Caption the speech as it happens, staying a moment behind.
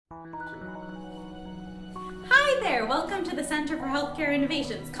there, welcome to the Center for Healthcare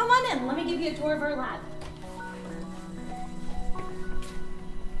Innovations. Come on in, let me give you a tour of our lab.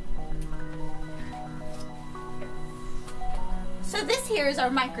 So this here is our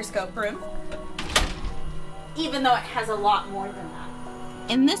microscope room, even though it has a lot more than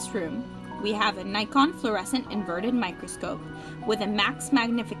that. In this room, we have a Nikon fluorescent inverted microscope with a max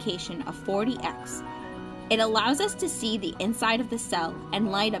magnification of 40x. It allows us to see the inside of the cell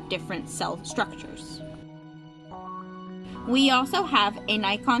and light up different cell structures. We also have a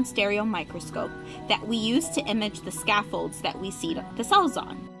Nikon stereo microscope that we use to image the scaffolds that we see the cells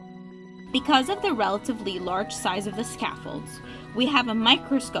on. Because of the relatively large size of the scaffolds, we have a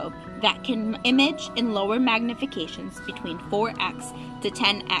microscope that can image in lower magnifications between 4x to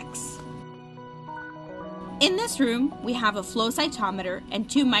 10x. In this room, we have a flow cytometer and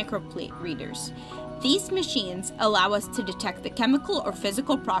 2 microplate readers. These machines allow us to detect the chemical or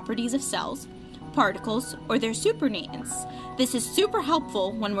physical properties of cells, particles, or their supernatants. This is super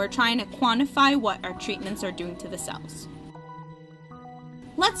helpful when we're trying to quantify what our treatments are doing to the cells.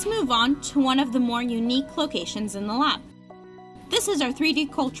 Let's move on to one of the more unique locations in the lab. This is our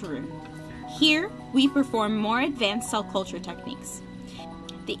 3D culture room. Here, we perform more advanced cell culture techniques.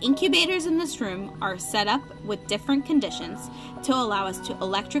 The incubators in this room are set up with different conditions to allow us to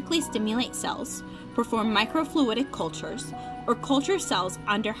electrically stimulate cells, perform microfluidic cultures, or culture cells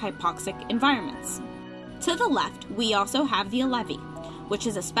under hypoxic environments. To the left, we also have the Alevi, which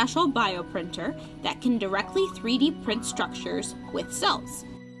is a special bioprinter that can directly 3D print structures with cells.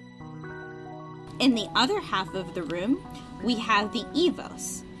 In the other half of the room, we have the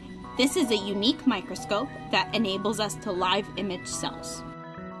EVOS. This is a unique microscope that enables us to live image cells.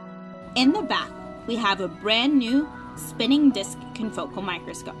 In the back, we have a brand new spinning disc confocal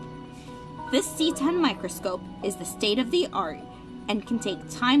microscope. This C10 microscope is the state-of-the-art and can take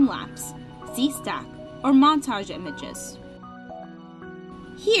time-lapse, Z-stack, or montage images.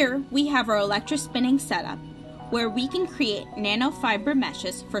 Here, we have our electrospinning setup, where we can create nanofiber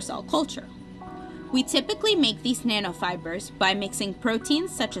meshes for cell culture. We typically make these nanofibers by mixing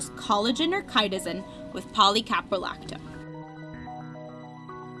proteins such as collagen or chitosan with polycaprolactone.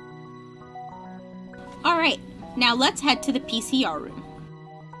 Alright, now let's head to the PCR room.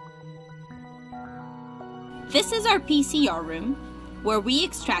 This is our PCR room, where we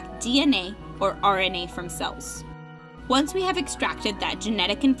extract DNA or RNA from cells. Once we have extracted that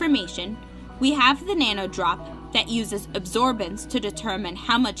genetic information, we have the nanodrop that uses absorbance to determine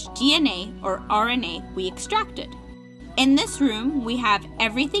how much DNA or RNA we extracted. In this room, we have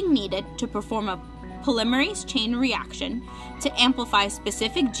everything needed to perform a polymerase chain reaction to amplify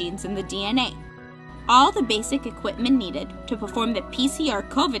specific genes in the DNA. All the basic equipment needed to perform the PCR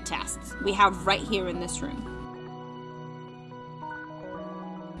COVID tests we have right here in this room.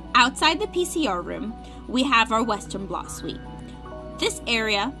 Outside the PCR room, we have our Western blot suite. This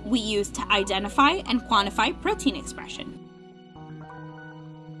area we use to identify and quantify protein expression.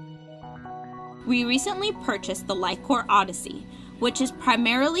 We recently purchased the Lycor Odyssey, which is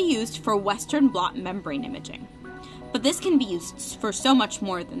primarily used for Western blot membrane imaging. But this can be used for so much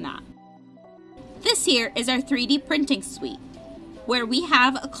more than that. This here is our 3D printing suite, where we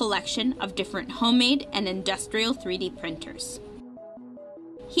have a collection of different homemade and industrial 3D printers.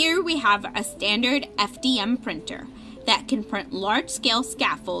 Here we have a standard FDM printer that can print large-scale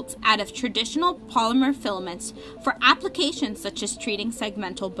scaffolds out of traditional polymer filaments for applications such as treating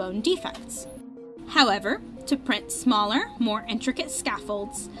segmental bone defects. However, to print smaller, more intricate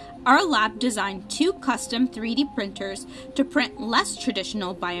scaffolds, our lab designed 2 custom 3D printers to print less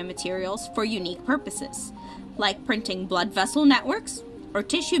traditional biomaterials for unique purposes, like printing blood vessel networks or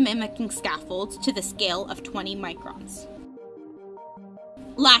tissue-mimicking scaffolds to the scale of 20 microns.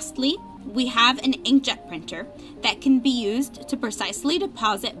 Lastly, we have an inkjet printer that can be used to precisely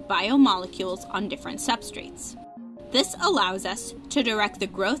deposit biomolecules on different substrates. This allows us to direct the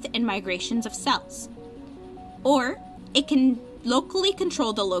growth and migrations of cells, or it can locally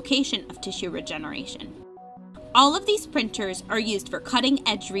control the location of tissue regeneration. All of these printers are used for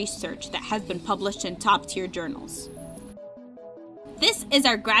cutting-edge research that has been published in top-tier journals. This is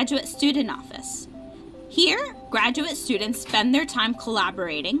our graduate student office. Here, graduate students spend their time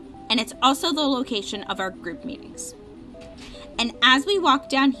collaborating, and it's also the location of our group meetings. And as we walk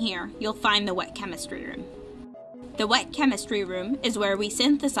down here, you'll find the wet chemistry room. The wet chemistry room is where we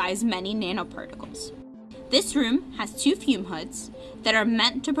synthesize many nanoparticles. This room has 2 fume hoods that are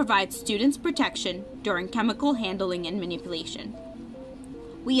meant to provide students protection during chemical handling and manipulation.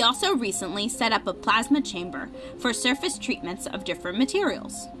 We also recently set up a plasma chamber for surface treatments of different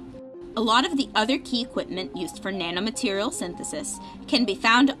materials. A lot of the other key equipment used for nanomaterial synthesis can be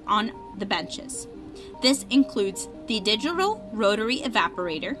found on the benches. This includes the digital rotary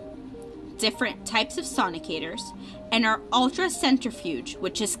evaporator, different types of sonicators, and our ultra centrifuge,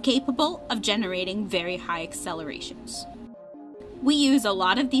 which is capable of generating very high accelerations. We use a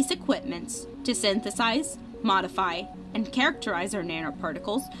lot of these equipments to synthesize, modify, and characterize our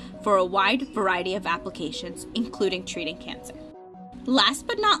nanoparticles for a wide variety of applications, including treating cancer. Last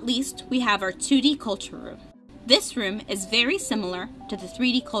but not least, we have our 2D culture room. This room is very similar to the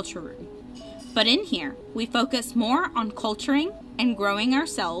 3D culture room, but in here, we focus more on culturing and growing our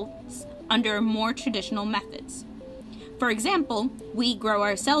cells under more traditional methods. For example, we grow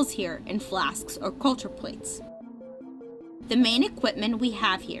our cells here in flasks or culture plates. The main equipment we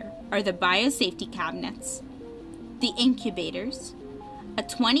have here are the biosafety cabinets, the incubators, a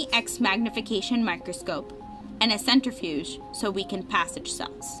 20x magnification microscope, and a centrifuge so we can passage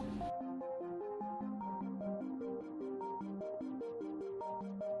cells.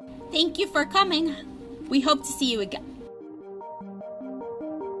 Thank you for coming. We hope to see you again.